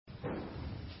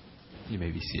You may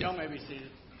be seated. Y'all may be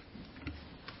seated.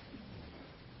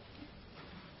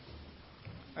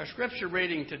 Our scripture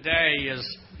reading today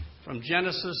is from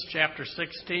Genesis chapter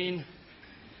 16,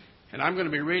 and I'm going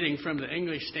to be reading from the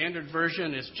English Standard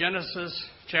Version. It's Genesis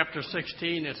chapter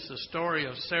 16. It's the story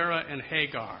of Sarah and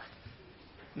Hagar.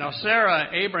 Now Sarah,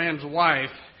 Abraham's wife,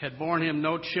 had borne him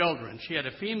no children. She had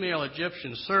a female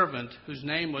Egyptian servant whose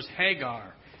name was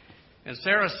Hagar. And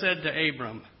Sarah said to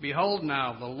Abram, "Behold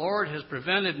now, the Lord has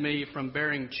prevented me from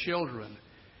bearing children.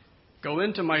 Go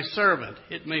into my servant.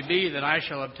 It may be that I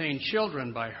shall obtain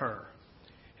children by her."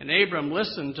 And Abram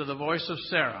listened to the voice of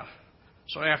Sarah.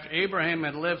 So after Abraham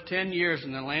had lived 10 years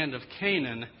in the land of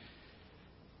Canaan,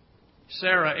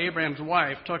 Sarah, Abraham's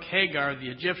wife, took Hagar,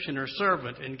 the Egyptian, her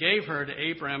servant, and gave her to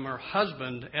Abraham, her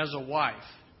husband, as a wife.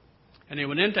 And he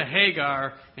went into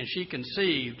Hagar, and she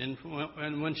conceived.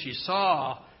 And when she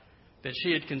saw that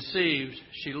she had conceived,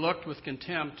 she looked with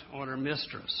contempt on her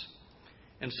mistress.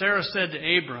 And Sarah said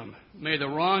to Abram, "May the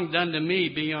wrong done to me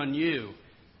be on you.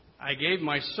 I gave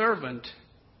my servant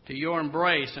to your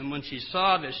embrace, and when she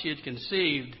saw that she had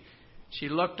conceived, she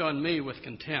looked on me with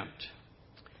contempt.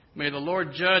 May the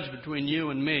Lord judge between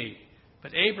you and me."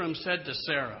 But Abram said to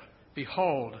Sarah,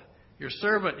 "Behold, your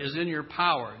servant is in your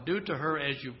power. Do to her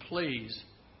as you please."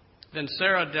 Then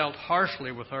Sarah dealt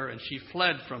harshly with her, and she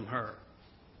fled from her.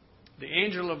 The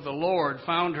angel of the Lord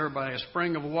found her by a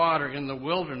spring of water in the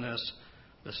wilderness,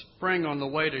 the spring on the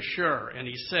way to Shur. And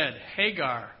he said,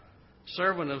 "Hagar,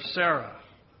 servant of Sarah,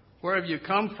 where have you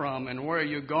come from and where are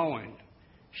you going?"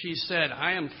 She said,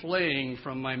 "I am fleeing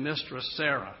from my mistress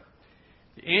Sarah."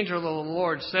 The angel of the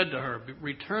Lord said to her,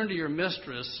 "Return to your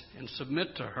mistress and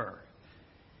submit to her."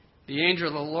 The angel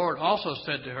of the Lord also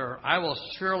said to her, "I will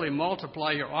surely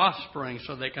multiply your offspring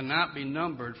so they cannot be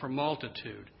numbered for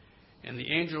multitude." And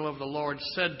the angel of the Lord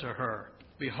said to her,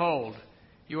 "Behold,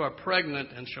 you are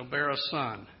pregnant and shall bear a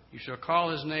son. You shall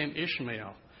call his name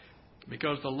Ishmael,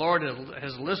 because the Lord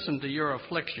has listened to your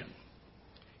affliction.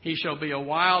 He shall be a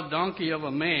wild donkey of a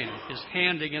man, his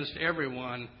hand against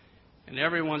everyone, and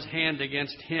everyone's hand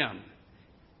against him.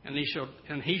 And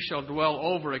he shall dwell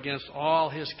over against all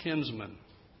his kinsmen."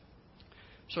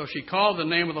 So she called the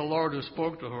name of the Lord who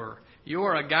spoke to her, "You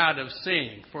are a God of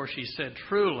seeing." For she said,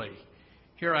 "Truly,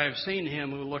 here I have seen him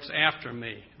who looks after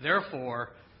me."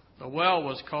 Therefore, the well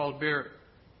was called Bir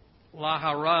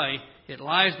Laharai. It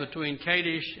lies between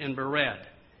Kadesh and Bered.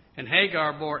 And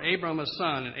Hagar bore Abram a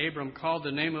son, and Abram called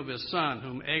the name of his son,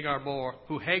 who Hagar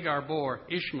bore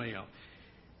Ishmael.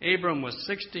 Abraham was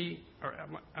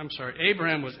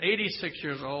 86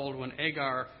 years old when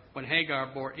Hagar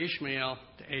bore Ishmael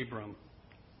to Abram.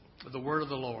 The word of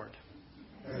the Lord.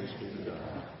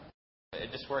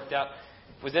 It just worked out.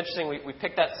 It was interesting. We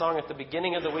picked that song at the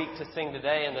beginning of the week to sing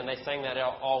today, and then they sang that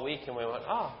all week, and we went,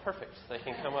 "Oh, perfect. They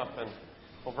can come up, and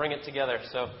we'll bring it together."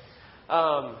 So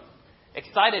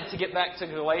excited to get back to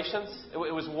Galatians. It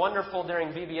was wonderful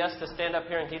during VBS to stand up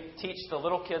here and teach the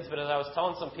little kids, but as I was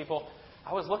telling some people,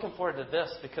 I was looking forward to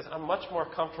this because I'm much more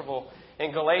comfortable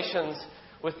in Galatians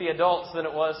with the adults than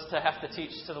it was to have to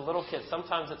teach to the little kids.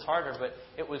 Sometimes it's harder, but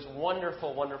it was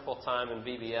wonderful, wonderful time in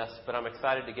VBS, but I'm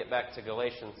excited to get back to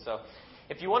Galatians. So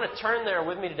if you want to turn there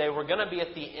with me today, we're going to be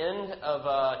at the end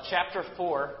of chapter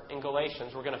 4 in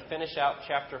Galatians. We're going to finish out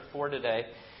chapter 4 today.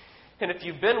 And if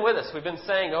you've been with us, we've been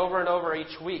saying over and over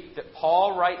each week that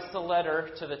Paul writes the letter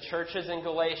to the churches in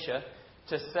Galatia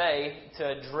to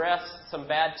address some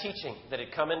bad teaching that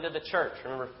had come into the church.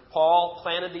 Remember, Paul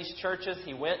planted these churches.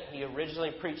 He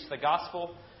originally preached the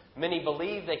gospel. Many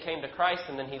believed, they came to Christ,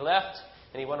 and then he left,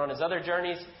 and he went on his other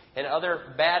journeys, and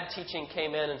other bad teaching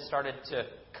came in and started to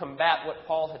combat what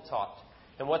Paul had taught.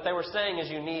 And what they were saying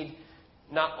is you need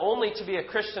not only to be a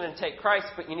Christian and take Christ,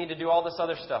 but you need to do all this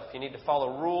other stuff. You need to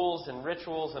follow rules and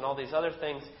rituals and all these other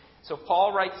things. So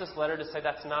Paul writes this letter to say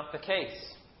that's not the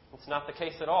case. It's not the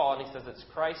case at all. And he says it's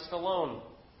Christ alone.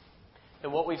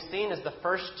 And what we've seen is the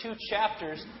first 2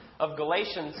 chapters of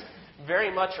Galatians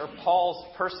very much are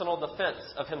Paul's personal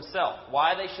defense of himself.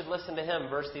 Why they should listen to him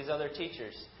versus these other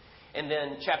teachers. And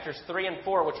then chapters 3 and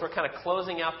 4, which we're kind of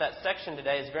closing out that section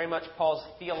today, is very much Paul's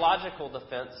theological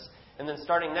defense. And then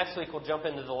starting next week, we'll jump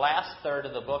into the last third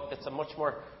of the book that's a much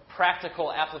more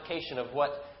practical application of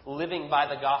what living by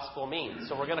the gospel means.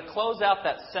 So we're going to close out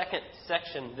that second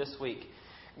section this week.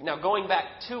 Now, going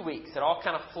back 2 weeks, it all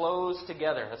kind of flows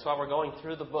together. That's why we're going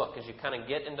through the book. As you kind of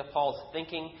get into Paul's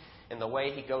thinking and the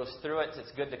way he goes through it,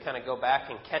 it's good to kind of go back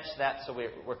and catch that so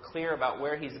we're clear about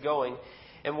where he's going.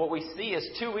 And what we see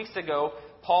is 2 weeks ago,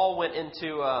 Paul went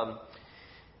into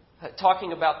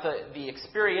talking about the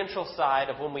experiential side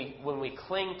of when we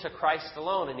cling to Christ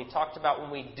alone. And he talked about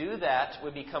when we do that,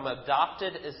 we become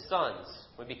adopted as sons.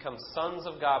 We become sons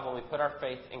of God when we put our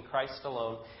faith in Christ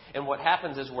alone. And what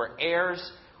happens is we're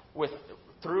heirs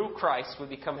through Christ, we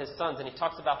become His sons. And he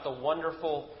talks about the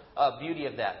wonderful beauty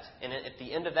of that. And at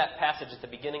the end of that passage, at the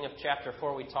beginning of chapter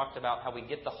 4, we talked about how we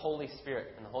get the Holy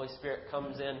Spirit. And the Holy Spirit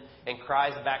comes in and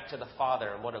cries back to the Father.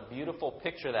 And what a beautiful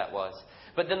picture that was.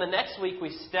 But then the next week we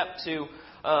step to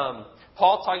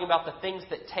Paul talking about the things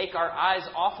that take our eyes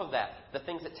off of that. The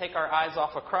things that take our eyes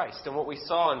off of Christ. And what we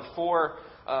saw in 4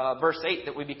 verse 8,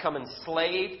 that we become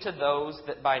enslaved to those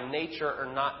that by nature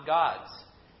are not God's.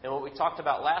 And what we talked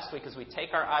about last week is we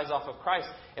take our eyes off of Christ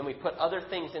and we put other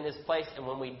things in His place. And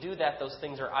when we do that, those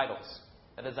things are idols.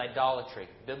 That is idolatry.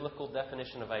 Biblical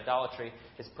definition of idolatry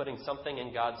is putting something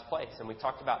in God's place. And we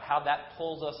talked about how that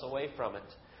pulls us away from it.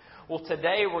 Well,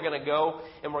 today we're going to go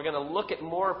and we're going to look at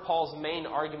more of Paul's main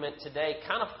argument today.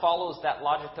 Kind of follows that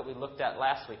logic that we looked at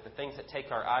last week, the things that take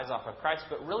our eyes off of Christ.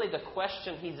 But really the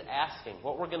question he's asking,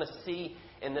 what we're going to see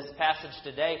in this passage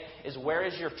today is, where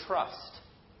is your trust?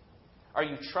 Are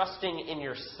you trusting in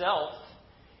yourself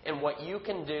and what you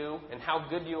can do and how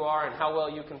good you are and how well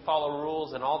you can follow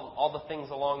rules and all the things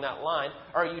along that line?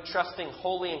 Or are you trusting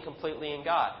wholly and completely in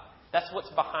God? That's what's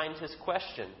behind his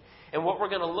question. And what we're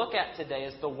going to look at today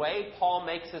is the way Paul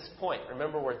makes his point.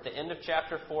 Remember, we're at the end of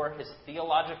chapter 4, his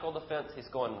theological defense. He's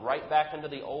going right back into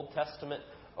the Old Testament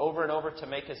over and over to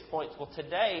make his points. Well,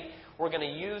 today we're going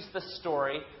to use the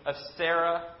story of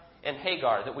Sarah and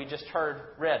Hagar that we just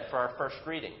read for our first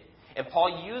reading. And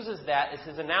Paul uses that as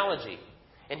his analogy.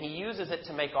 And he uses it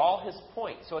to make all his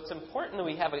points. So it's important that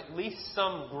we have at least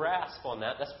some grasp on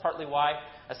that. That's partly why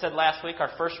I said last week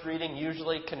our first reading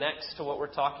usually connects to what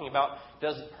we're talking about.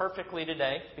 Does perfectly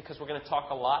today, because we're going to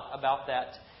talk a lot about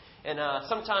that. And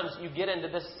sometimes you get into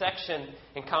this section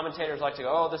and commentators like to go,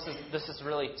 oh, this is a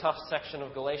really tough section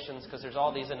of Galatians because there's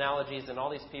all these analogies and all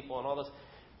these people and all this.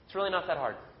 It's really not that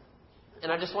hard.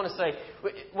 And I just want to say,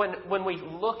 when we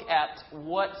look at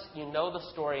what you know the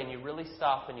story and you really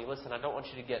stop and you listen, I don't want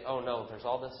you to get, oh no, there's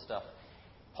all this stuff.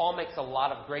 Paul makes a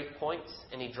lot of great points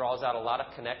and he draws out a lot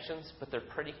of connections, but they're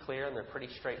pretty clear and they're pretty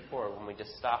straightforward when we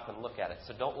just stop and look at it.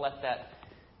 So don't let that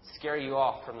scare you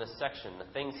off from this section.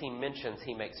 The things he mentions,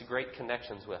 he makes great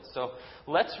connections with. So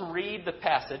let's read the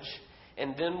passage.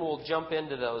 And then we'll jump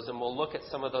into those and we'll look at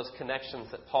some of those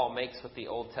connections that Paul makes with the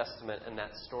Old Testament and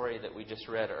that story that we just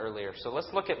read earlier. So let's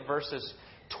look at verses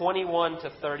 21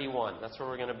 to 31. That's where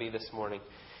we're going to be this morning.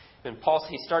 And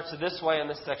he starts this way in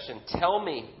this section. Tell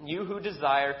me, you who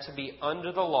desire to be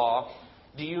under the law,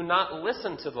 do you not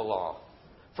listen to the law?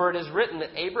 For it is written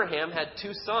that Abraham had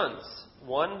 2 sons,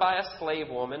 one by a slave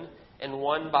woman and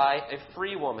one by a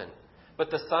free woman. But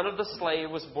the son of the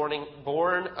slave was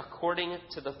born according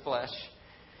to the flesh,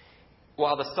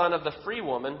 while the son of the free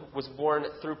woman was born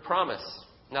through promise.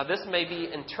 Now this may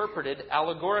be interpreted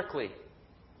allegorically.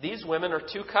 These women are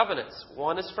 2 covenants.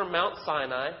 One is from Mount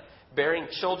Sinai, bearing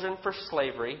children for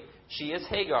slavery. She is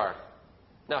Hagar.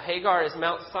 Now Hagar is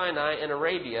Mount Sinai in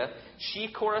Arabia.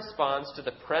 She corresponds to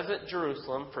the present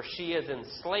Jerusalem, for she is in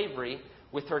slavery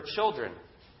with her children.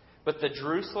 But the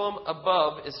Jerusalem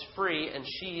above is free, and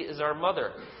she is our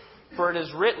mother. For it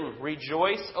is written,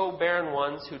 Rejoice, O barren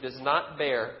ones who does not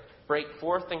bear. Break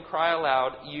forth and cry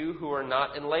aloud, you who are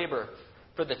not in labor.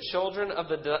 For the children of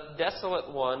the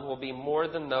desolate one will be more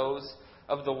than those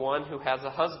of the one who has a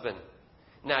husband.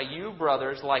 Now you,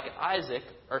 brothers, like Isaac,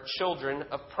 are children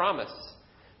of promise.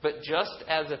 But just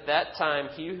as at that time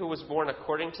he who was born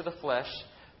according to the flesh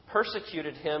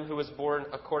persecuted him who was born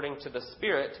according to the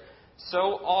Spirit,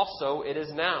 so also it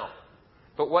is now.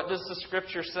 But what does the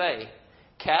Scripture say?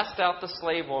 Cast out the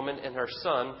slave woman and her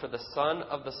son, for the son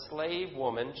of the slave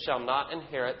woman shall not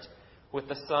inherit with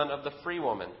the son of the free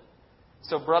woman.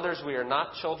 So, brothers, we are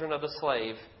not children of the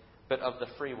slave, but of the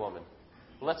free woman.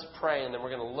 Let's pray, and then we're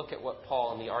going to look at what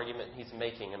Paul and the argument he's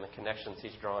making and the connections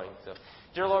he's drawing. So,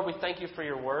 dear Lord, we thank you for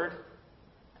your word.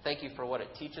 Thank you for what it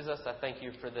teaches us. I thank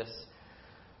you for this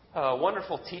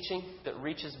wonderful teaching that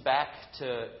reaches back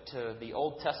to the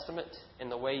Old Testament and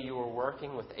the way you were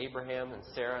working with Abraham and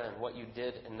Sarah and what you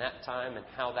did in that time and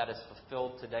how that is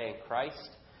fulfilled today in Christ.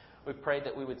 We pray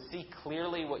that we would see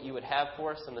clearly what you would have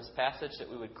for us in this passage, that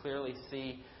we would clearly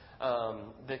see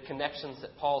the connections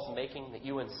that Paul's making, that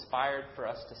you inspired for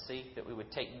us to see, that we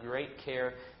would take great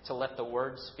care to let the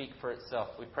Word speak for itself.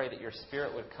 We pray that your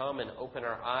Spirit would come and open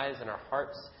our eyes and our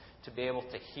hearts to be able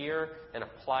to hear and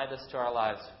apply this to our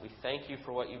lives. We thank you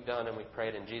for what you've done, and we pray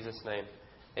it in Jesus' name.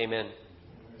 Amen.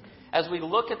 As we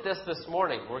look at this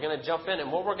morning, we're going to jump in,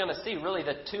 and what we're going to see, really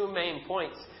the 2 main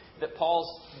points that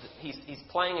he's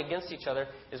playing against each other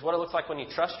is what it looks like when you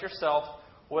trust yourself,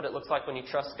 what it looks like when you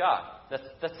trust God.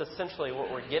 That's essentially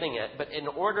what we're getting at. But in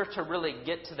order to really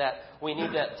get to that, we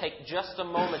need to take just a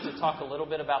moment to talk a little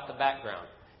bit about the background.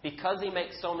 Because he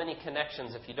makes so many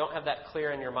connections, if you don't have that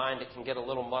clear in your mind, it can get a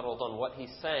little muddled on what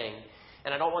he's saying.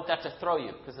 And I don't want that to throw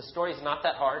you, because the story is not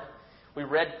that hard. We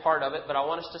read part of it, but I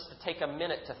want us just to take a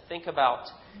minute to think about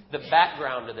the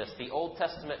background of this, the Old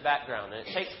Testament background. And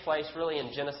it takes place really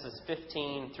in Genesis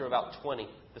 15 through about 20.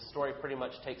 The story pretty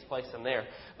much takes place in there.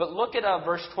 But look at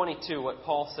verse 22, what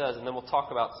Paul says, and then we'll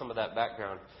talk about some of that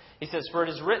background. He says, "For it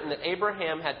is written that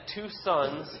Abraham had 2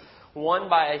 sons, one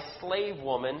by a slave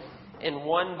woman and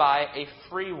one by a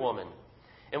free woman."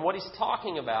 And what he's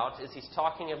talking about is he's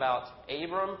talking about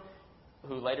Abram,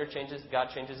 who later God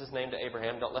changes his name to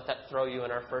Abraham. Don't let that throw you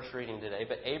in our first reading today.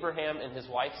 But Abraham and his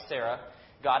wife Sarah,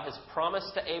 God has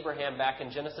promised to Abraham back in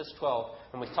Genesis 12,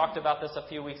 and we talked about this a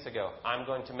few weeks ago. I'm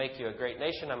going to make you a great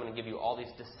nation. I'm going to give you all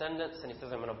these descendants. And he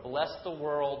says, I'm going to bless the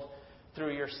world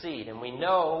through your seed. And we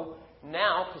know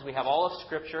now, because we have all of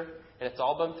Scripture, and it's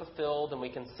all been fulfilled, and we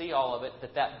can see all of it,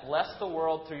 that bless the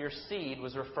world through your seed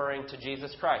was referring to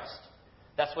Jesus Christ.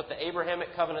 That's what the Abrahamic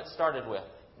covenant started with.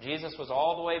 Jesus was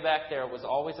all the way back there. It was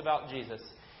always about Jesus.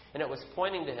 And it was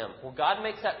pointing to him. Well, God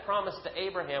makes that promise to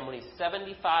Abraham when he's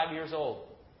 75 years old.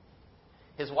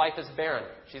 His wife is barren.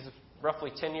 She's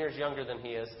roughly 10 years younger than he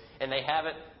is. And they have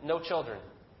no children.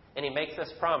 And he makes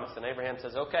this promise. And Abraham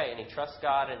says, okay. And he trusts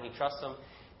God and he trusts him.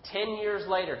 10 years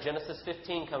later, Genesis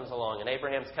 15 comes along. And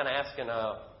Abraham's kind of asking,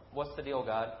 what's the deal,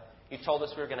 God? You told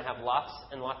us we were going to have lots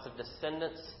and lots of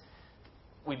descendants.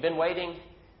 We've been waiting.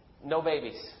 No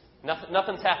babies.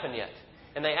 Nothing's happened yet.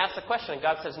 And they ask the question, and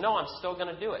God says, no, I'm still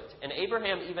going to do it. And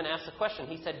Abraham even asked the question.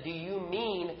 He said, do you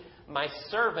mean my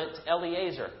servant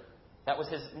Eliezer? That was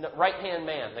his right-hand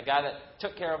man, the guy that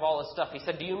took care of all his stuff. He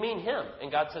said, do you mean him?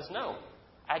 And God says, no,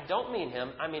 I don't mean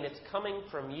him. I mean, it's coming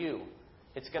from you.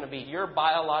 It's going to be your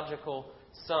biological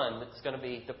son that's going to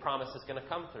be, the promise is going to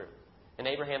come through. And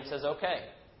Abraham says, okay.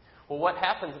 Well, what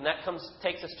happens, and that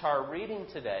takes us to our reading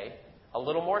today. A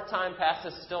little more time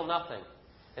passes, still nothing.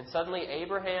 And suddenly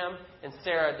Abraham and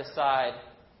Sarah decide,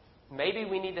 maybe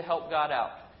we need to help God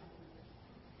out.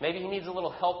 Maybe he needs a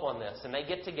little help on this. And they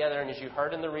get together, and as you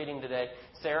heard in the reading today,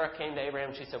 Sarah came to Abraham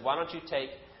and she said, why don't you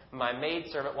take my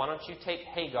maidservant, why don't you take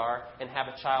Hagar and have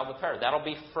a child with her? That'll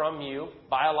be from you,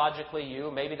 biologically you.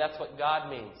 Maybe that's what God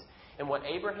means. And what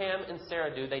Abraham and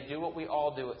Sarah do, they do what we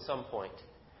all do at some point.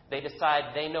 They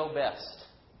decide they know best.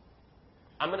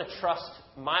 I'm going to trust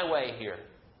my way here.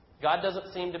 God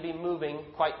doesn't seem to be moving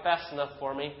quite fast enough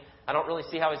for me. I don't really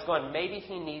see how he's going. Maybe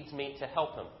he needs me to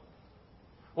help him.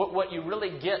 What you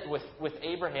really get with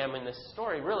Abraham in this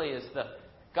story really is that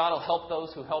God will help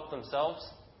those who help themselves,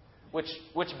 which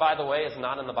by the way, is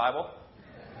not in the Bible.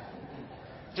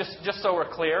 Just so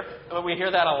we're clear. I mean, we hear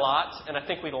that a lot, and I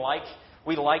think we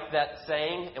like that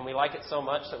saying, and we like it so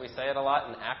much that we say it a lot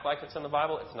and act like it's in the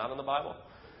Bible. It's not in the Bible.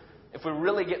 If we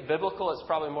really get biblical, it's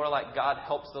probably more like God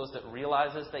helps those that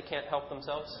realizes they can't help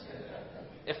themselves.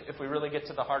 If we really get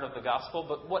to the heart of the gospel.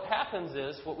 But what happens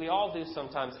is, what we all do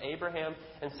sometimes, Abraham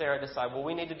and Sarah decide, well,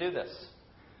 we need to do this.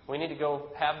 We need to go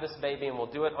have this baby, and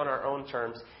we'll do it on our own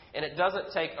terms. And it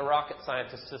doesn't take a rocket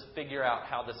scientist to figure out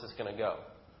how this is going to go.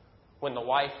 When the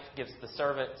wife gives the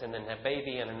servant and then a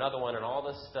baby and another one and all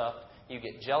this stuff, you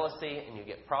get jealousy and you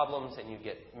get problems and you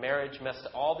get marriage messed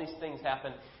up. All these things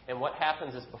happen. And what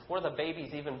happens is before the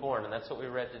baby's even born, and that's what we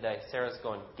read today, Sarah's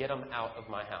going, get them out of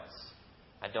my house.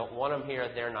 I don't want them here.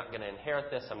 They're not going to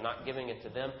inherit this. I'm not giving it to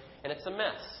them. And it's a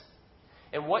mess.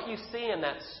 And what you see in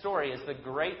that story is the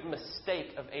great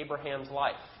mistake of Abraham's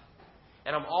life.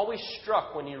 And I'm always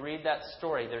struck when you read that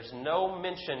story. There's no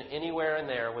mention anywhere in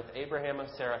there with Abraham and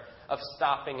Sarah of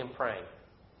stopping and praying.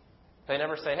 They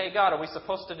never say, hey, God, are we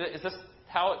supposed to do, is this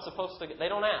how it's supposed to, they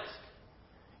don't ask.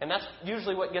 And that's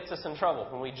usually what gets us in trouble.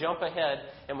 When we jump ahead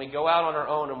and we go out on our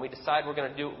own and we decide we're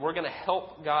going to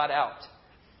help God out.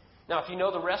 Now, if you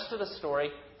know the rest of the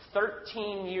story,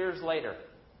 13 years later,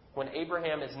 when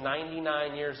Abraham is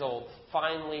 99 years old,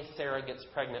 finally Sarah gets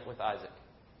pregnant with Isaac.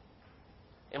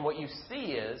 And what you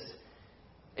see is,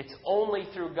 it's only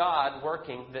through God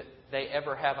working that they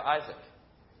ever have Isaac.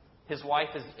 His wife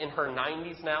is in her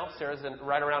 90s now. Sarah's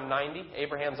right around 90.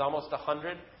 Abraham's almost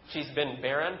 100. She's been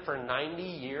barren for 90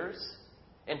 years.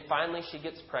 And finally she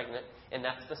gets pregnant, and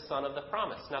that's the son of the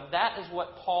promise. Now that is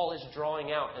what Paul is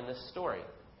drawing out in this story.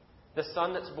 The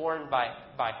son that's born by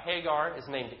Hagar is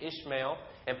named Ishmael,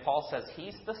 and Paul says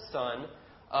he's the son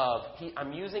of...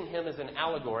 I'm using him as an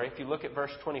allegory. If you look at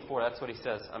verse 24, that's what he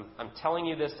says. I'm telling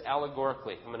you this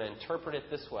allegorically. I'm going to interpret it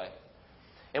this way.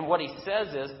 And what he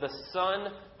says is the son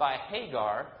by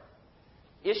Hagar,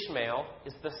 Ishmael,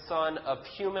 is the son of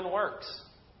human works.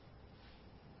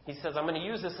 He says, I'm going to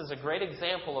use this as a great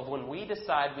example of when we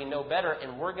decide we know better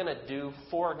and we're going to do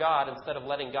for God instead of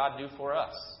letting God do for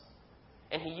us.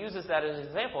 And he uses that as an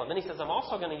example. And then he says, I'm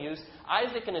also going to use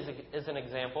Isaac as an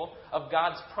example of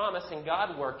God's promise and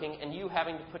God working and you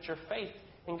having to put your faith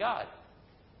in God.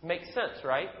 Makes sense,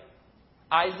 right?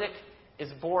 Isaac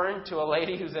is born to a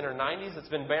lady who's in her 90s that's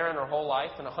been barren her whole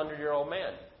life and a 100-year-old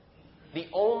man. The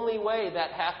only way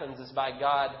that happens is by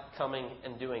God coming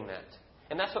and doing that.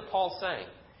 And that's what Paul's saying.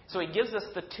 So he gives us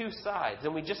the two sides,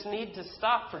 and we just need to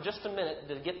stop for just a minute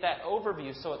to get that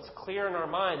overview so it's clear in our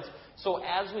minds. So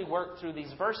as we work through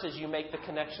these verses, you make the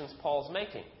connections Paul's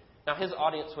making. Now, his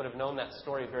audience would have known that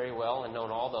story very well and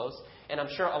known all those, and I'm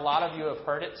sure a lot of you have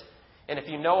heard it. And if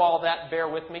you know all that, bear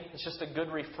with me. It's just a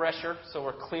good refresher so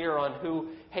we're clear on who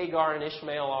Hagar and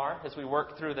Ishmael are as we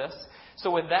work through this. So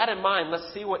with that in mind,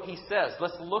 let's see what he says.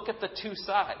 Let's look at the two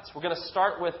sides. We're going to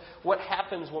start with what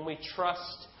happens when we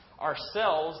trust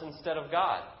ourselves instead of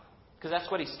God, because that's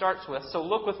what he starts with. So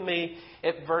look with me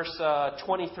at verse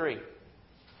 23.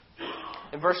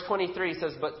 In verse 23 he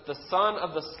says, but the son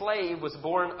of the slave was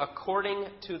born according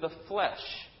to the flesh.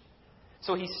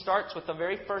 So he starts with the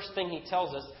very first thing he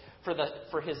tells us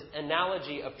for his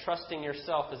analogy of trusting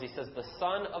yourself, as he says, the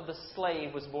son of the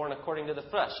slave was born according to the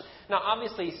flesh. Now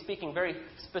obviously he's speaking very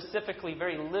specifically,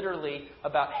 very literally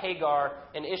about Hagar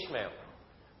and Ishmael.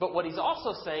 But what he's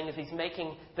also saying is he's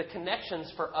making the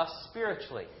connections for us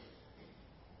spiritually.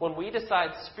 When we decide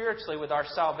spiritually with our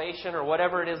salvation or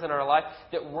whatever it is in our life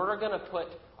that we're going to put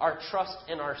our trust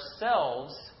in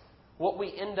ourselves, what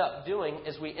we end up doing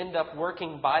is we end up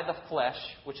working by the flesh,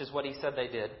 which is what he said they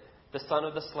did. The son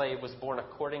of the slave was born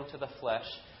according to the flesh.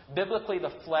 Biblically,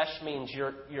 the flesh means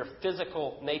your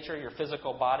physical nature, your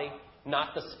physical body,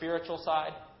 not the spiritual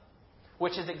side.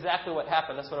 Which is exactly what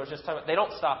happened. That's what I was just talking about. They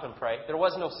don't stop and pray. There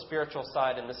was no spiritual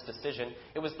side in this decision.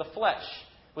 It was the flesh.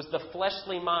 It was the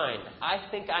fleshly mind. I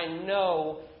think I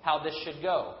know how this should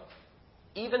go.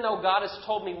 Even though God has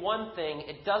told me one thing,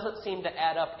 it doesn't seem to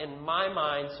add up in my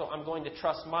mind, so I'm going to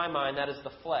trust my mind. That is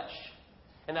the flesh.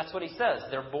 And that's what he says.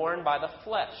 They're born by the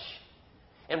flesh.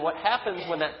 And what happens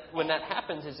when that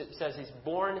happens is it says he's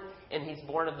born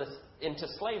into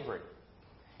slavery.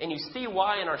 And you see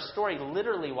why in our story,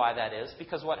 literally why that is,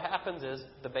 because what happens is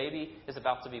the baby is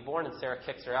about to be born and Sarah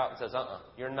kicks her out and says,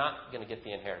 you're not going to get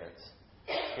the inheritance.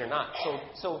 You're not.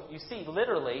 So you see,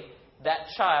 literally, that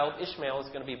child, Ishmael, is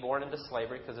going to be born into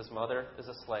slavery because his mother is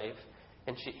a slave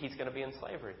and he's going to be in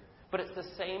slavery. But it's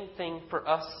the same thing for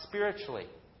us spiritually.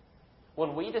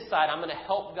 When we decide I'm going to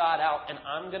help God out and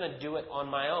I'm going to do it on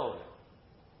my own.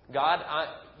 God,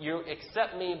 you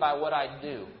accept me by what I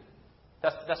do.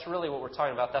 That's really what we're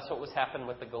talking about. That's what was happening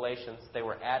with the Galatians. They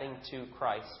were adding to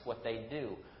Christ what they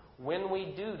do. When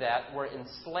we do that, we're in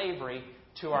slavery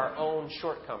to our own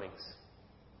shortcomings.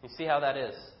 You see how that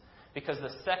is? Because the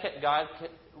second God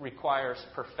requires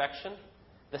perfection,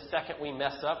 the second we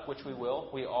mess up, which we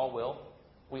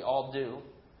all do.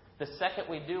 The second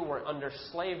we do, we're under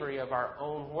slavery of our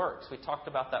own works. We talked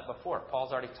about that before.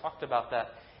 Paul's already talked about that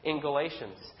in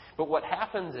Galatians. But what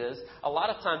happens is, a lot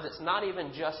of times it's not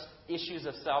even just issues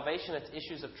of salvation, it's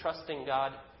issues of trusting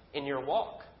God in your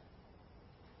walk.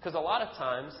 Because a lot of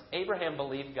times, Abraham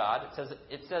believed God.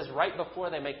 It says right before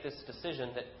they make this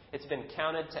decision that it's been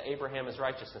counted to Abraham as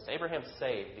righteousness. Abraham's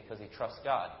saved because he trusts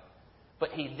God. But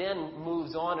he then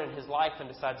moves on in his life and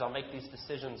decides, I'll make these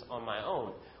decisions on my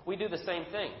own. We do the same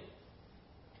thing.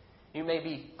 You may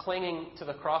be clinging to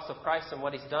the cross of Christ and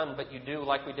what he's done, but you do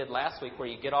like we did last week, where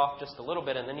you get off just a little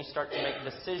bit and then you start to make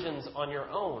decisions on your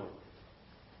own.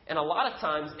 And a lot of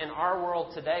times in our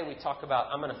world today, we talk about,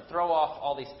 I'm going to throw off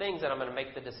all these things and I'm going to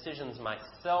make the decisions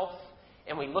myself.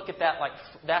 And we look at that like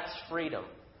that's freedom.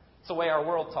 It's the way our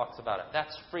world talks about it.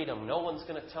 That's freedom. No one's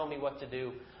going to tell me what to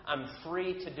do. I'm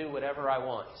free to do whatever I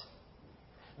want.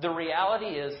 The reality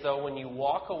is, though, when you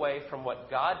walk away from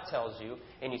what God tells you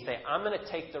and you say, I'm going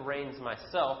to take the reins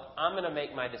myself, I'm going to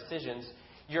make my decisions,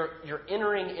 you're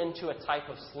entering into a type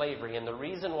of slavery. And the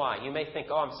reason why, you may think,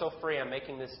 I'm so free, I'm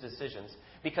making these decisions,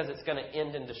 because it's going to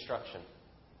end in destruction.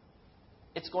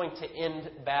 It's going to end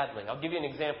badly. I'll give you an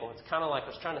example. It's kind of like, I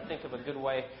was trying to think of a good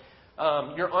way.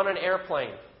 You're on an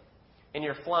airplane and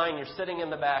you're flying, you're sitting in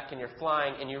the back and you're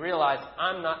flying and you realize,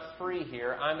 I'm not free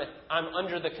here. I'm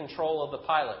under the control of the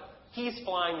pilot. He's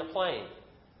flying the plane.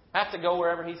 I have to go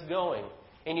wherever he's going.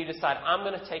 And you decide, I'm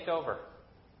going to take over.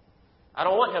 I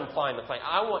don't want him flying the plane.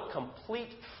 I want complete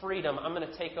freedom. I'm going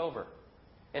to take over.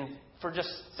 And for just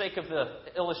sake of the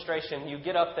illustration, you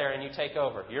get up there and you take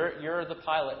over. You're the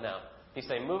pilot now. You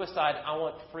say, move aside, I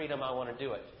want freedom, I want to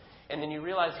do it. And then you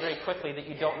realize very quickly that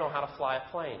you don't know how to fly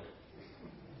a plane.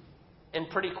 And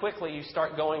pretty quickly you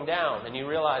start going down and you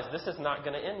realize this is not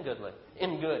going to end goodly.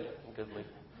 Goodly.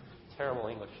 Terrible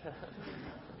English.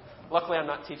 Luckily I'm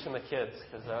not teaching the kids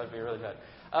because that would be really bad.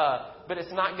 But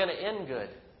it's not going to end good.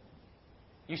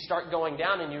 You start going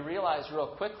down and you realize real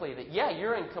quickly that, yeah,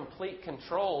 you're in complete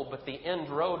control, but the end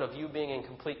road of you being in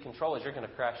complete control is you're going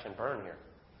to crash and burn here.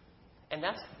 And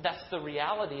that's the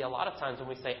reality a lot of times when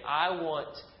we say, I want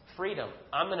freedom.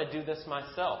 I'm going to do this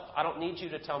myself. I don't need you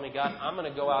to tell me, God, I'm going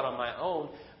to go out on my own.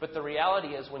 But the reality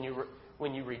is when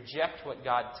you reject what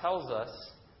God tells us,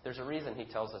 there's a reason He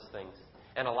tells us things.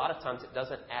 And a lot of times it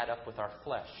doesn't add up with our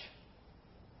flesh.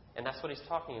 And that's what He's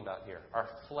talking about here. Our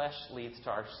flesh leads to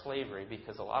our slavery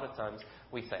because a lot of times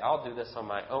we say, I'll do this on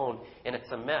my own, and it's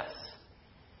a mess.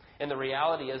 And the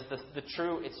reality is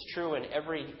it's true in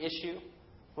every issue.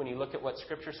 When you look at what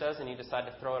Scripture says and you decide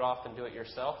to throw it off and do it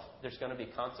yourself, there's going to be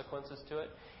consequences to it.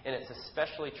 And it's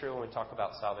especially true when we talk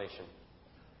about salvation.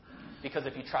 Because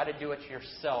if you try to do it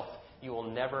yourself, you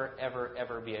will never, ever,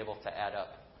 ever be able to add up.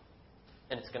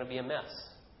 And it's going to be a mess.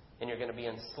 And you're going to be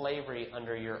in slavery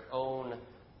under your own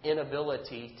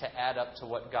inability to add up to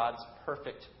what God's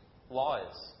perfect law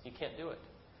is. You can't do it.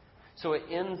 So it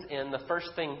ends in, the first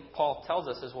thing Paul tells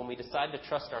us is when we decide to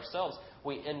trust ourselves,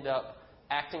 we end up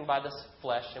acting by this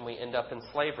flesh and we end up in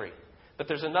slavery. But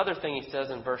there's another thing he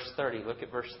says in verse 30. Look at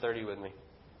verse 30 with me.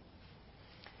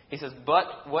 He says,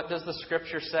 but what does the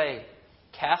Scripture say?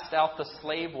 Cast out the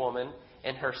slave woman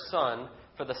and her son,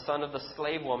 for the son of the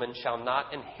slave woman shall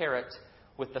not inherit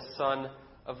with the son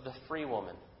of the free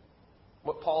woman.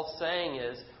 What Paul's saying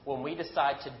is, when we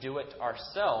decide to do it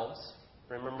ourselves,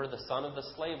 remember the son of the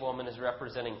slave woman is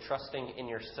representing trusting in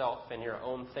yourself and your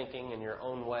own thinking and your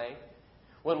own way.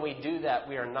 When we do that,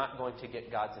 we are not going to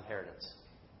get God's inheritance.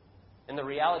 And the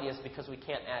reality is because we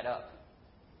can't add up.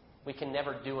 We can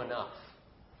never do enough.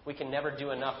 We can never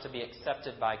do enough to be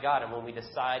accepted by God. And when we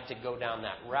decide to go down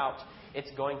that route, it's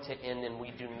going to end and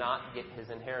we do not get His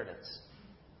inheritance.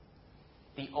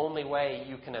 The only way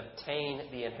you can obtain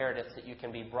the inheritance, that you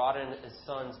can be brought in as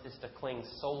sons, is to cling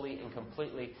solely and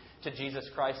completely to Jesus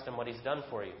Christ and what He's done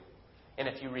for you. And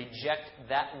if you reject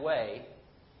that way,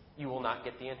 you will not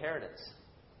get the inheritance.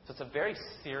 So it's a very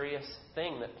serious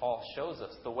thing that Paul shows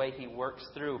us, the way he works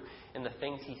through and the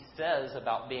things he says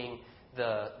about being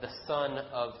the son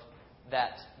of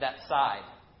that side.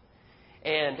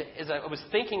 And as I was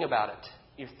thinking about it,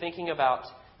 you're thinking about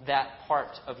that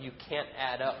part of you can't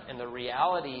add up. And the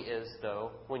reality is, though,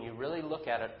 when you really look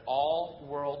at it, all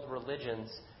world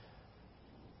religions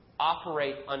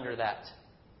operate under that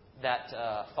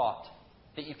thought,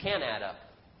 that you can add up.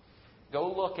 Go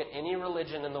look at any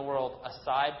religion in the world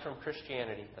aside from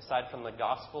Christianity, aside from the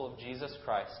gospel of Jesus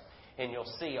Christ, and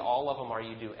you'll see all of them are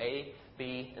you do A,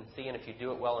 B, and C, and if you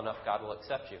do it well enough, God will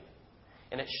accept you.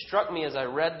 And it struck me as I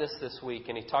read this week,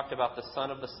 and he talked about the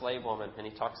son of the slave woman, and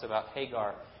he talks about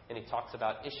Hagar, and he talks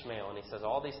about Ishmael, and he says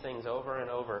all these things over and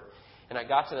over. And I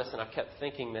got to this, and I kept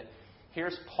thinking that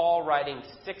here's Paul writing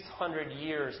 600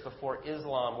 years before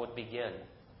Islam would begin.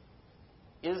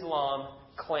 Islam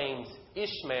claims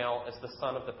Ishmael as the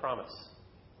son of the promise.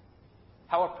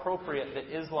 How appropriate that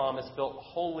Islam is built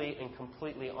wholly and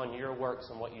completely on your works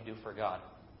and what you do for God.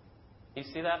 You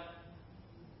see that?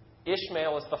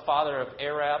 Ishmael is the father of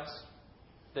Arabs.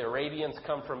 The Arabians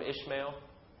come from Ishmael.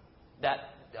 That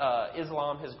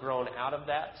Islam has grown out of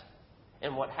that.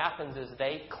 And what happens is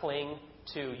they cling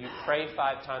to, you pray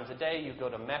 5 times a day, you go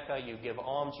to Mecca, you give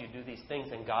alms, you do these things,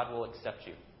 and God will accept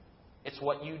you. It's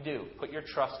what you do. Put your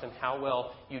trust in how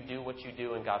well you do what you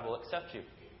do, and God will accept you.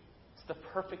 It's the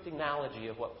perfect analogy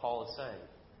of what Paul is saying.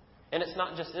 And it's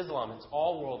not just Islam. It's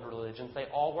all world religions. They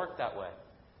all work that way.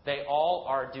 They all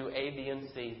are do A, B, and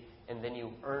C, and then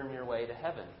you earn your way to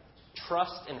heaven.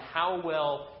 Trust in how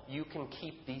well you can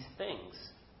keep these things.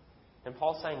 And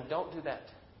Paul's saying, don't do that.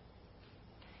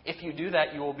 If you do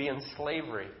that, you will be in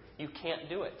slavery. You can't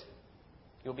do it.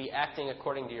 You'll be acting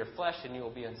according to your flesh, and you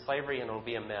will be in slavery, and it will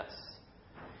be a mess.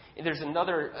 And there's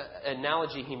another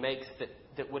analogy he makes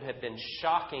that would have been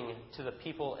shocking to the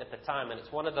people at the time, and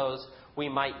it's one of those we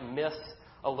might miss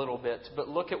a little bit. But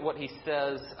look at what he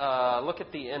says. Look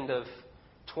at the end of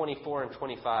 24 and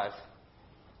 25.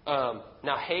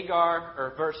 Now Hagar,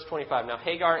 or verse 25. Now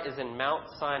Hagar is in Mount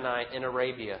Sinai in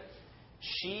Arabia.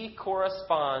 She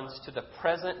corresponds to the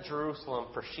present Jerusalem,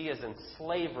 for she is in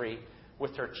slavery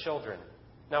with her children.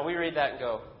 Now we read that and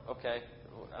go, okay,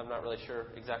 I'm not really sure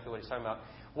exactly what he's talking about.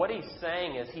 What he's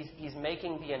saying is he's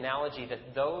making the analogy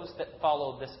that those that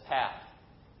follow this path,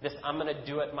 this I'm going to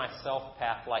do it myself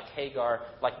path like Hagar,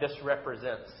 like this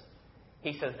represents,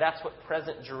 He says that's what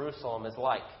present Jerusalem is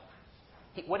like.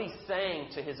 What he's saying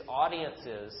to his audience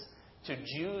is, to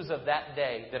Jews of that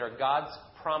day that are God's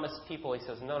promised people, he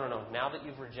says, no. Now that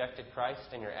you've rejected Christ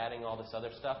and you're adding all this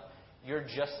other stuff, you're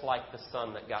just like the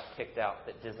son that got kicked out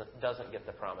that doesn't get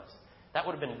the promise. That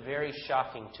would have been very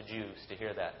shocking to Jews to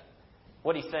hear that.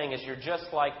 What he's saying is, you're just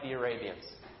like the Arabians.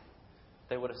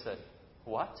 They would have said,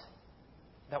 what?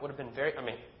 That would have been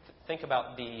think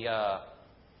about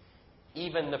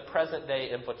even the present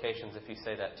day implications if you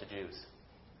say that to Jews.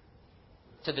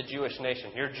 To the Jewish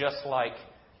nation. You're just like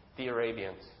the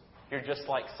Arabians. You're just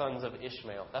like sons of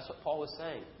Ishmael. That's what Paul was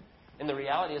saying. And the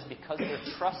reality is, because they're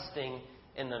trusting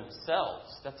in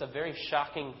themselves, that's a very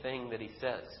shocking thing that he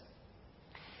says.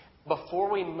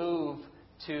 Before we move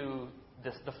to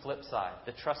the flip side,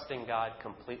 the trusting God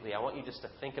completely, I want you just to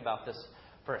think about this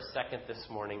for a second this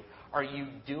morning. Are you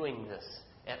doing this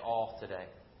at all today?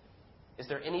 Is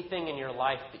there anything in your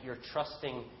life that you're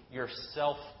trusting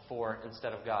yourself for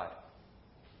instead of God?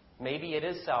 Maybe it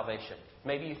is salvation.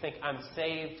 Maybe you think, I'm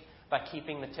saved by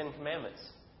keeping the Ten Commandments.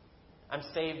 I'm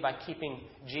saved by keeping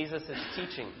Jesus'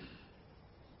 teaching.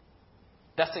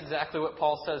 That's exactly what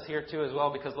Paul says here too as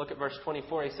well, because look at verse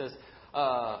 24. He says,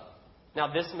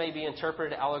 now this may be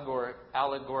interpreted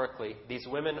allegorically. These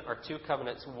women are two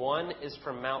covenants. One is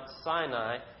from Mount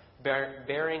Sinai,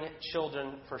 bearing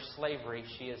children for slavery.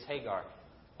 She is Hagar.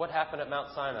 What happened at Mount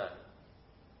Sinai?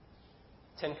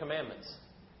 10 Commandments.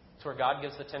 It's where God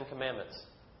gives the 10 Commandments.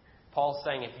 Paul's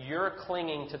saying, if you're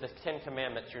clinging to the 10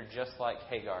 Commandments, you're just like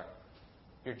Hagar.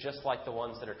 You're just like the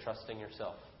ones that are trusting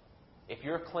yourself. If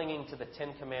you're clinging to the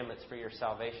 10 Commandments for your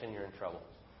salvation, you're in trouble.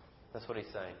 That's what he's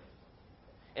saying.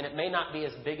 And it may not be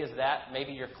as big as that.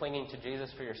 Maybe you're clinging to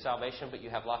Jesus for your salvation, but you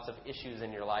have lots of issues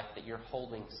in your life that you're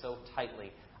holding so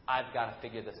tightly. I've got to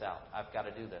figure this out. I've got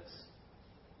to do this.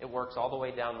 It works all the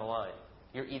way down the line.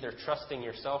 You're either trusting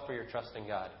yourself or you're trusting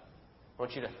God. I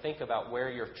want you to think about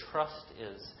where your trust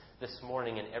is this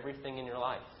morning in everything in your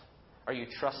life. Are you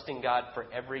trusting God for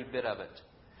every bit of it?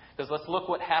 Because let's look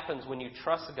what happens when you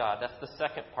trust God. That's the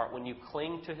second part. When you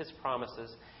cling to His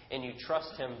promises and you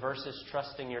trust Him versus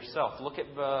trusting yourself. Look at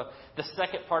the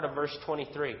second part of verse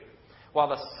 23. While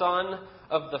the son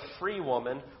of the free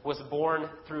woman was born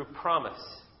through promise.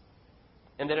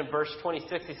 And then in verse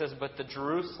 26 he says, but the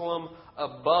Jerusalem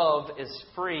above is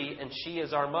free and she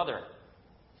is our mother.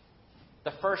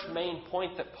 The first main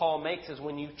point that Paul makes is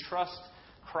when you trust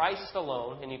Christ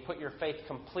alone and you put your faith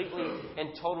completely and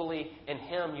totally in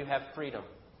Him, you have freedom.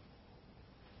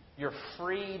 You're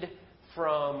freed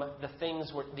from the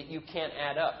things that you can't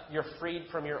add up. You're freed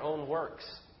from your own works.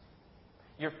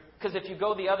 Because if you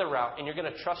go the other route and you're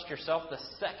going to trust yourself, the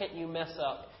second you mess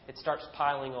up, it starts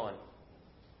piling on.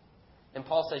 And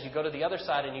Paul says you go to the other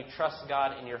side and you trust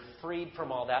God and you're freed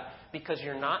from all that because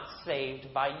you're not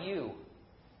saved by you.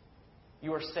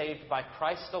 You are saved by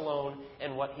Christ alone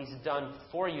and what He's done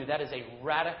for you. That is a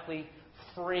radically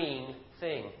freeing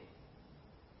thing.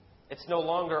 It's no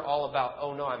longer all about,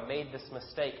 oh no, I made this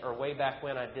mistake, or way back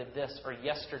when I did this, or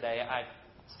yesterday I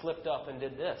slipped up and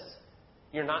did this.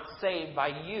 You're not saved by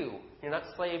you. You're not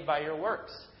saved by your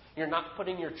works. You're not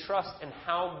putting your trust in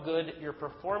how good your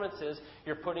performance is.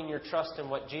 You're putting your trust in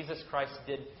what Jesus Christ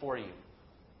did for you.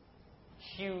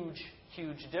 Huge,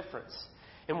 huge difference.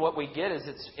 And what we get is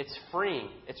it's freeing.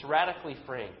 It's radically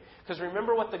freeing. Because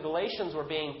remember what the Galatians were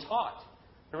being taught.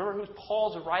 Remember who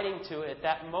Paul's writing to at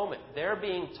that moment. They're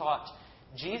being taught,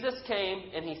 Jesus came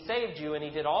and He saved you and He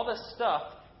did all this stuff.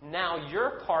 Now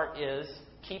your part is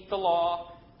keep the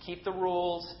law, keep the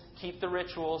rules, keep the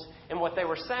rituals. And what they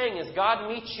were saying is God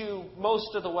meets you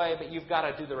most of the way, but you've got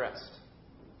to do the rest.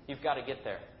 You've got to get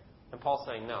there. And Paul's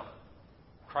saying, no.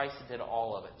 Christ did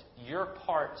all of it. Your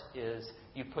part is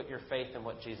you put your faith in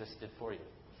what Jesus did for you.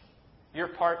 Your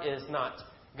part is not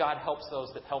God helps those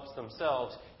that helps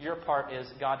themselves. Your part is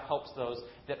God helps those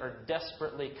that are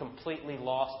desperately, completely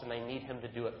lost and they need Him to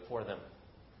do it for them.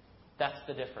 That's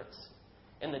the difference.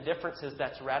 And the difference is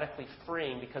that's radically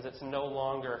freeing because it's no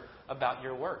longer about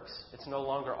your works. It's no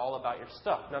longer all about your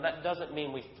stuff. Now that doesn't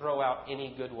mean we throw out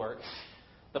any good works.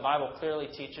 The Bible clearly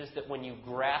teaches that when you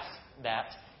grasp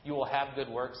that, you will have good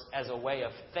works as a way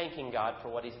of thanking God for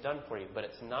what He's done for you. But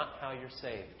it's not how you're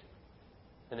saved.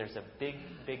 And there's a big,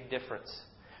 big difference.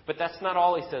 But that's not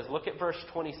all he says. Look at verse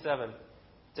 27.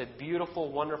 It's a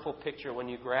beautiful, wonderful picture when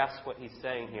you grasp what he's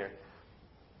saying here.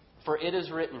 For it is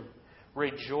written,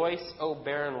 rejoice, O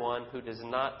barren one who does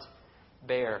not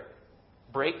bear.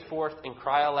 Break forth and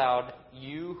cry aloud,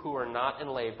 you who are not in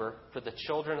labor, for the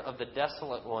children of the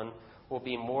desolate one will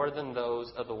be more than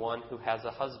those of the one who has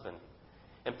a husband.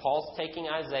 And Paul's taking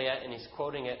Isaiah and he's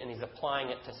quoting it and he's applying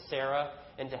it to Sarah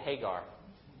and to Hagar.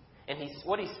 And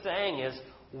what he's saying is,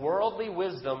 worldly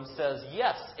wisdom says,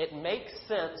 yes, it makes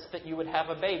sense that you would have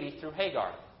a baby through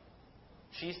Hagar.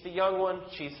 She's the young one,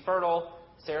 she's fertile,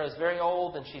 Sarah's very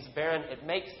old and she's barren. It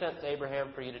makes sense,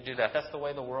 Abraham, for you to do that. That's the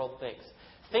way the world thinks.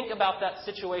 Think about that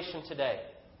situation today.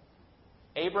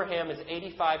 Abraham is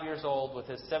 85 years old with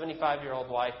his 75-year-old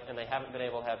wife, and they haven't been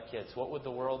able to have kids. What would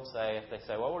the world say if they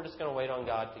say, well, we're just going to wait on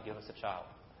God to give us a child?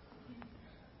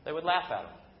 They would laugh at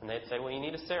him. And they'd say, well, you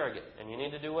need a surrogate, and you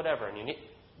need to do whatever. And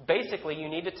basically, you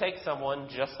need to take someone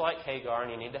just like Hagar,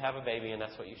 and you need to have a baby, and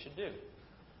that's what you should do.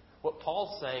 What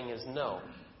Paul's saying is, no,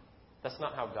 that's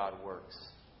not how God works.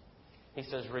 He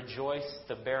says, rejoice,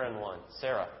 the barren one,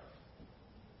 Sarah.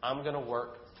 I'm going to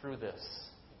work through this.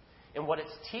 And what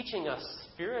it's teaching us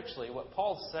spiritually, what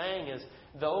Paul's saying is,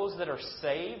 those that are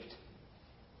saved,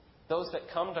 those that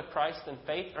come to Christ in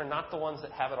faith, are not the ones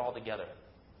that have it all together.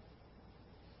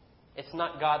 It's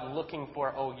not God looking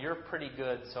for, oh, you're pretty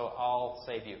good, so I'll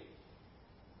save you.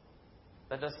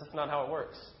 That's not how it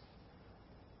works.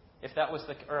 If that was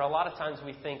or a lot of times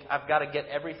we think, I've got to get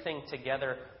everything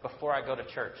together before I go to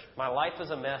church. My life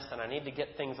is a mess and I need to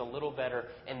get things a little better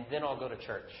and then I'll go to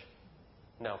church.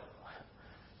 No.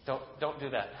 Don't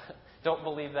do that. Don't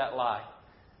believe that lie.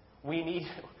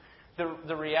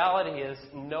 The reality is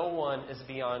no one is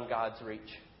beyond God's reach.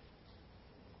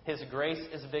 His grace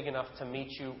is big enough to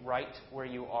meet you right where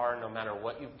you are, no matter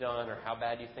what you've done or how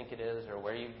bad you think it is or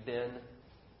where you've been.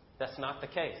 That's not the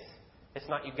case. It's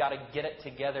not you've got to get it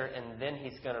together and then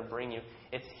He's going to bring you.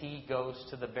 It's He goes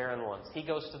to the barren ones. He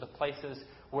goes to the places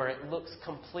where it looks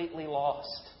completely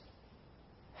lost.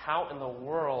 How in the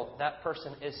world that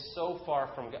person is so far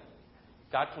from God?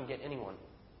 God can get anyone.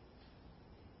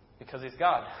 Because He's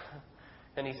God.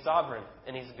 And He's sovereign.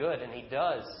 And He's good. And He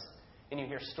does. And you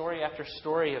hear story after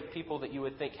story of people that you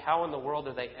would think, how in the world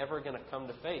are they ever going to come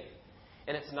to faith?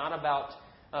 And it's not about...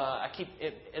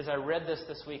 as I read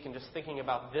this week and just thinking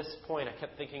about this point, I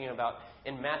kept thinking about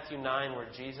in Matthew 9 where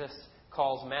Jesus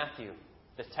calls Matthew,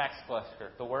 the tax collector,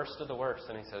 the worst of the worst.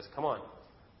 And He says, come on,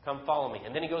 come follow me.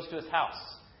 And then He goes to his house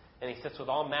and He sits with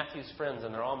all Matthew's friends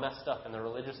and they're all messed up. And the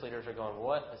religious leaders are going,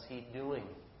 what is he doing?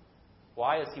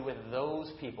 Why is he with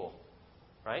those people?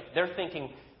 Right? They're thinking,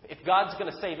 if God's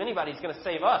going to save anybody, He's going to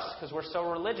save us because we're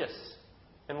so religious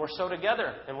and we're so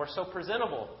together and we're so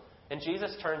presentable. And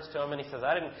Jesus turns to him and He says,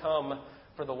 I didn't come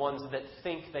for the ones that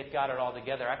think they've got it all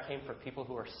together. I came for people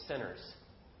who are sinners.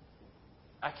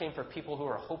 I came for people who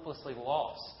are hopelessly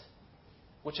lost,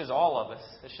 which is all of us.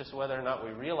 It's just whether or not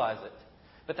we realize it.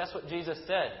 But that's what Jesus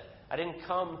said. I didn't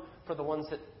come for the ones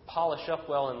that polish up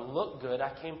well and look good.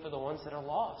 I came for the ones that are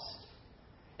lost.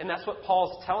 And that's what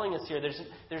Paul's telling us here.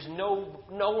 There's no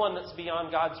one that's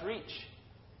beyond God's reach.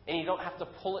 And you don't have to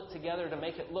pull it together to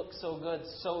make it look so good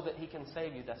so that He can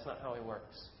save you. That's not how He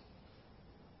works.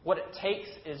 What it takes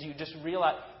is you just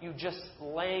realize, you just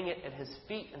laying it at His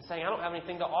feet and saying, I don't have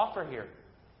anything to offer here.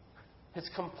 It's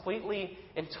completely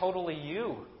and totally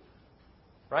you.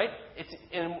 Right?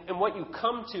 And what you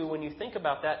come to when you think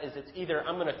about that is it's either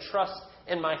I'm going to trust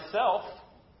in myself.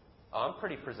 Oh, I'm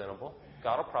pretty presentable.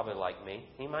 God will probably like me.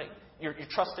 You're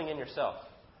trusting in yourself.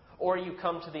 Or you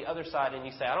come to the other side and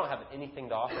you say, I don't have anything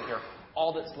to offer here.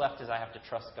 All that's left is I have to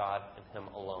trust God and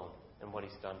Him alone and what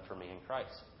He's done for me in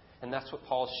Christ. And that's what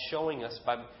Paul's showing us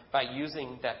by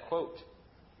using that quote.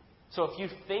 So if you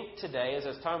think today, as I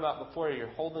was talking about before, you're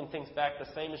holding things back,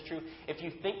 the same is true. If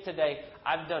you think today,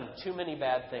 I've done too many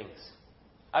bad things.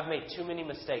 I've made too many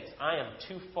mistakes. I am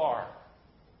too far.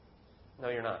 No,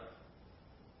 you're not.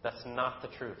 That's not the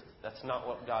truth. That's not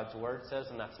what God's Word says,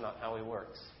 and that's not how He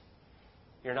works.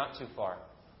 You're not too far.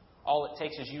 All it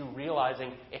takes is you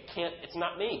realizing it's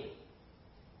not me.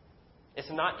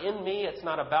 It's not in me. It's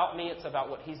not about me. It's about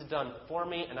what He's done for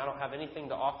me, and I don't have anything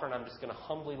to offer, and I'm just going to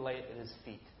humbly lay it at His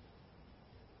feet.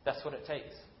 That's what it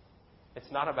takes.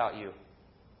 It's not about you.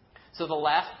 So the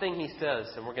last thing he says,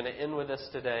 and we're going to end with this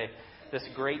today, this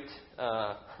great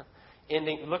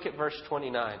ending. Look at verse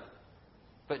 29.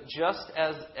 But just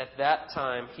as at that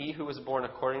time he who was born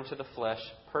according to the flesh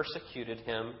persecuted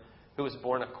him who was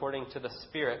born according to the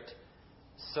Spirit,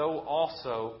 so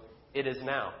also it is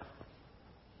now.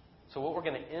 So what we're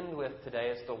going to end with today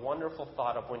is the wonderful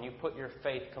thought of when you put your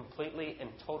faith completely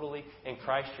and totally in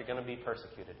Christ, you're going to be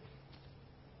persecuted.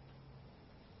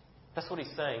 That's what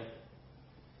he's saying.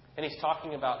 And he's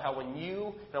talking about how when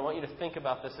you, and I want you to think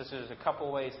about this, there's a couple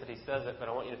ways that he says it, but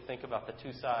I want you to think about the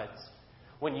two sides.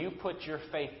 When you put your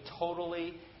faith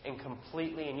totally and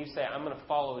completely and you say, I'm going to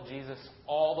follow Jesus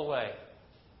all the way,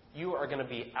 you are going to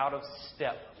be out of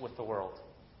step with the world.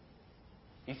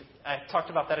 I talked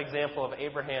about that example of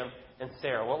Abraham and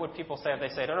Sarah. What would people say if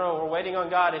they say, no, we're waiting on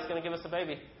God. He's going to give us a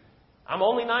baby. I'm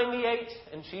only 98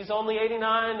 and she's only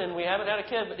 89 and we haven't had a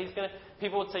kid, but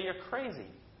people would say, you're crazy.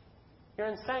 You're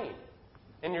insane.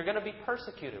 And you're going to be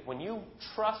persecuted. When you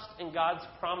trust in God's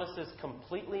promises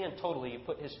completely and totally, you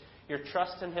put your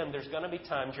trust in Him, there's going to be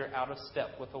times you're out of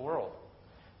step with the world.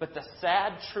 But the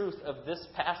sad truth of this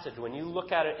passage, when you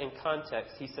look at it in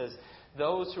context, he says,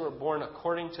 those who are born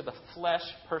according to the flesh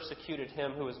persecuted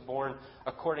him who was born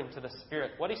according to the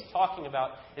Spirit. What he's talking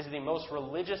about is the most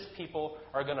religious people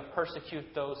are going to persecute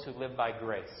those who live by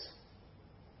grace.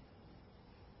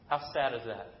 How sad is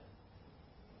that?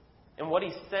 And what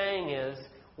he's saying is,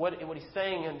 what he's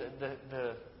saying in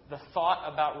the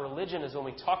thought about religion is when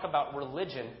we talk about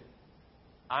religion,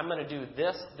 I'm going to do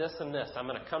this, this, and this. I'm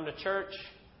going to come to church,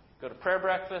 go to prayer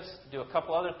breakfast, do a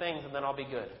couple other things, and then I'll be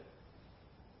good.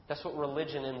 That's what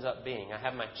religion ends up being. I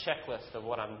have my checklist of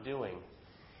what I'm doing.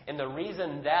 And the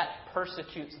reason that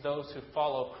persecutes those who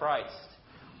follow Christ,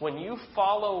 when you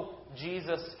follow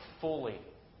Jesus fully,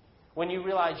 when you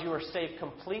realize you are saved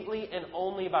completely and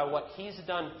only by what He's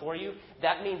done for you,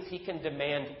 that means He can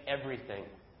demand everything.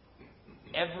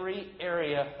 Every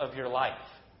area of your life.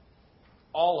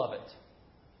 All of it.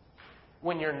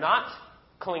 When you're not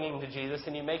clinging to Jesus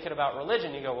and you make it about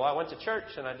religion, you go, well, I went to church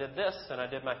and I did this and I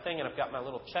did my thing and I've got my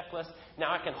little checklist.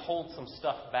 Now I can hold some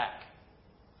stuff back.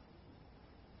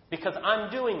 Because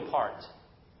I'm doing part.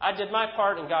 I did my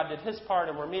part and God did His part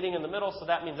and we're meeting in the middle, so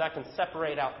that means I can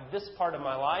separate out this part of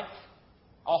my life.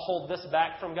 I'll hold this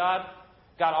back from God.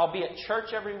 God, I'll be at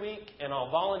church every week and I'll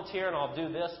volunteer and I'll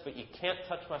do this, but you can't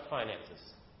touch my finances.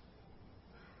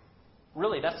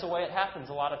 Really, that's the way it happens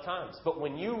a lot of times. But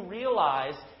when you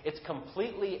realize it's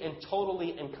completely and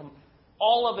totally and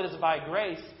all of it is by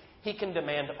grace, He can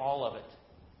demand all of it.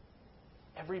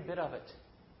 Every bit of it.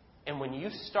 And when you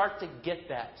start to get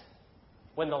that,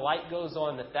 when the light goes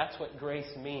on that that's what grace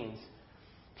means,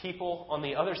 people on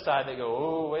the other side, they go,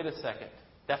 oh, wait a second.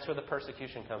 That's where the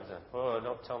persecution comes in. Oh,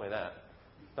 don't tell me that.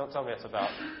 Don't tell me it's about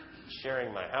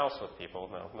sharing my house with people.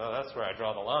 No, that's where I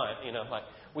draw the line.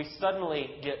 We suddenly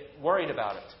get worried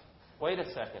about it. Wait a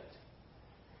second.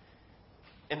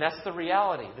 And that's the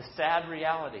reality, the sad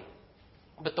reality.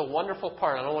 But the wonderful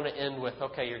part, I don't want to end with,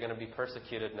 okay, you're going to be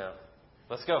persecuted now.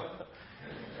 Let's go.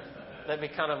 That'd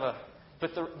be kind of a...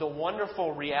 But the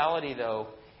wonderful reality, though,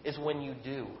 is when you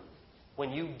do.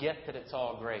 When you get that it's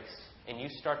all grace. And you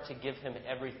start to give Him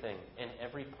everything and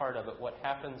every part of it. What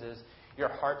happens is your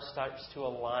heart starts to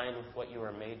align with what you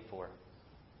were made for.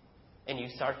 And you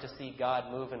start to see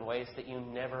God move in ways that you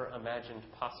never imagined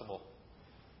possible.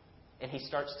 And He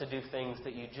starts to do things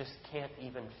that you just can't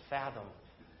even fathom.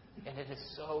 And it is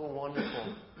so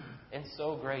wonderful and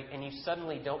so great. And you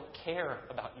suddenly don't care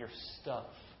about your stuff.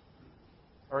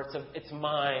 Or it's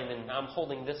mine and I'm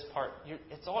holding this part.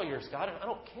 It's all yours, God. I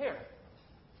don't care.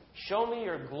 Show me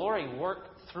your glory. Work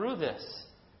through this.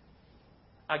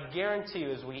 I guarantee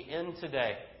you as we end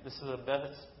today, this is the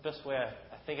best way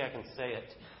I think I can say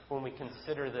it, when we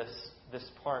consider this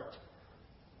part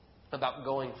about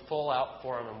going full out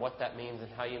for Him and what that means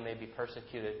and how you may be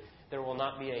persecuted, there will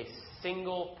not be a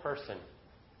single person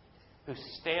who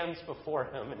stands before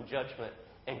Him in judgment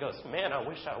and goes, man, I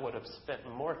wish I would have spent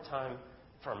more time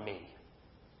for me.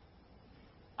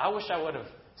 I wish I would have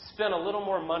spent a little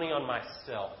more money on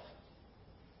myself.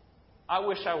 I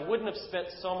wish I wouldn't have spent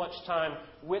so much time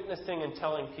witnessing and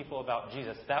telling people about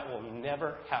Jesus. That will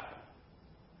never happen.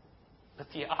 But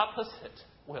the opposite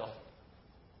will.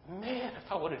 Man, if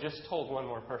I would have just told one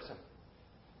more person.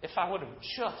 If I would have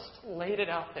just laid it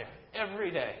out there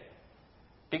every day.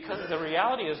 Because the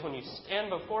reality is when you stand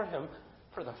before Him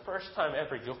for the first time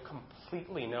ever, you'll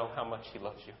completely know how much He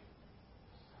loves you.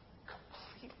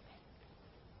 Completely.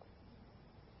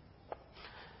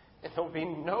 And there'll be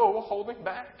no holding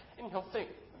back. And you'll think,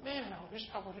 man, I wish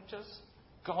I would have just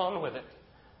gone with it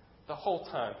the whole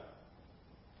time.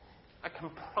 I can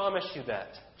promise you that.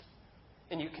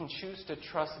 And you can choose to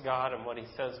trust God and what He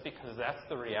says because that's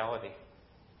the reality.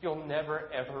 You'll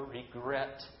never, ever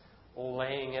regret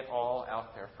laying it all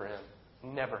out there for Him.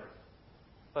 Never.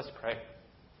 Let's pray.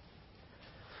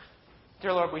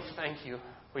 Dear Lord, we thank You.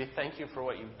 We thank You for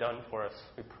what You've done for us.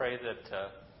 We pray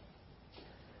that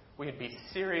we'd be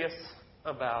serious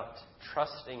about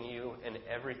trusting You in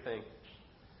everything.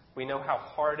 We know how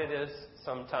hard it is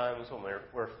sometimes when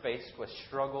we're faced with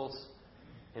struggles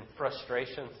and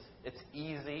frustrations. It's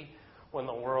easy when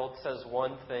the world says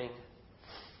one thing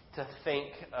to think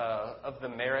of the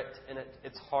merit in it.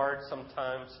 It's hard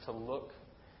sometimes to look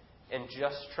and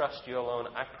just trust You alone.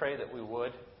 I pray that we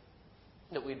would,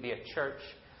 that we'd be a church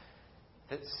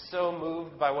that's so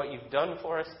moved by what you've done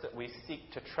for us that we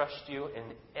seek to trust you in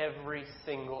every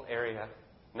single area.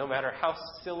 No matter how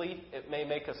silly it may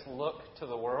make us look to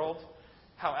the world,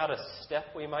 how out of step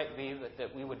we might be,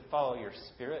 that we would follow your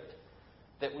Spirit,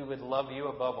 that we would love you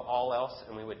above all else,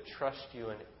 and we would trust you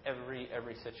in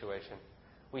every situation.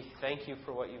 We thank you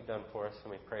for what you've done for us,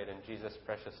 and we pray it in Jesus'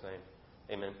 precious name.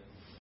 Amen.